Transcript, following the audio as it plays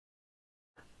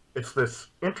it's this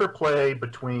interplay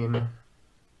between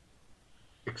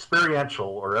experiential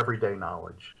or everyday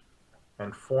knowledge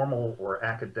and formal or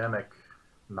academic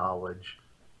knowledge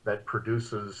that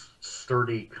produces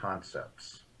sturdy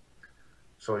concepts.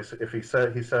 So if he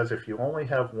says if you only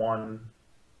have one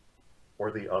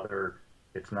or the other,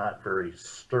 it's not very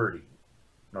sturdy.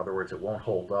 In other words, it won't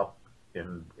hold up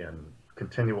in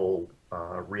continual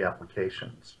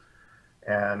reapplications.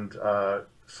 And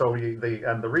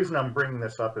and the reason I'm bringing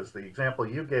this up is the example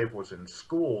you gave was in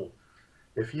school.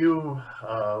 If you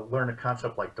learn a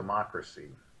concept like democracy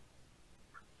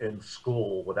in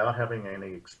school without having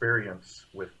any experience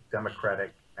with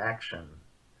democratic action,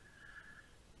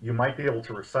 you might be able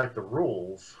to recite the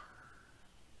rules,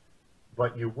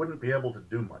 but you wouldn't be able to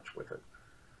do much with it.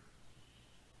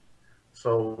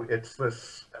 So it's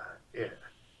this,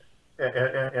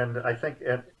 and I think,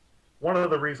 and one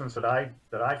of the reasons that I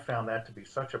found that to be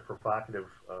such a provocative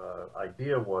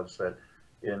idea was that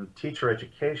in teacher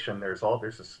education, there's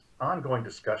this ongoing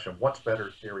discussion: what's better,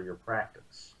 theory or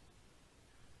practice?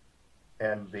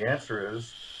 And the answer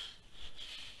is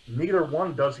neither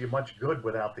one does you much good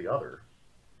without the other.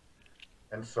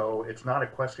 And so it's not a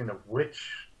question of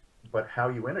which, but how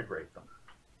you integrate them.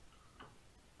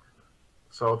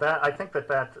 So that I think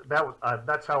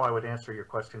that's how I would answer your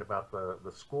question about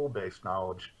the school-based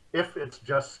knowledge. If it's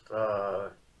just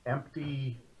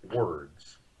empty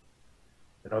words,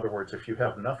 in other words, if you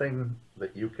have nothing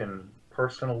that you can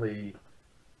personally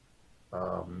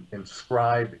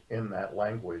inscribe in that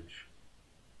language,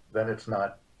 then it's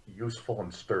not useful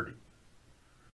and sturdy.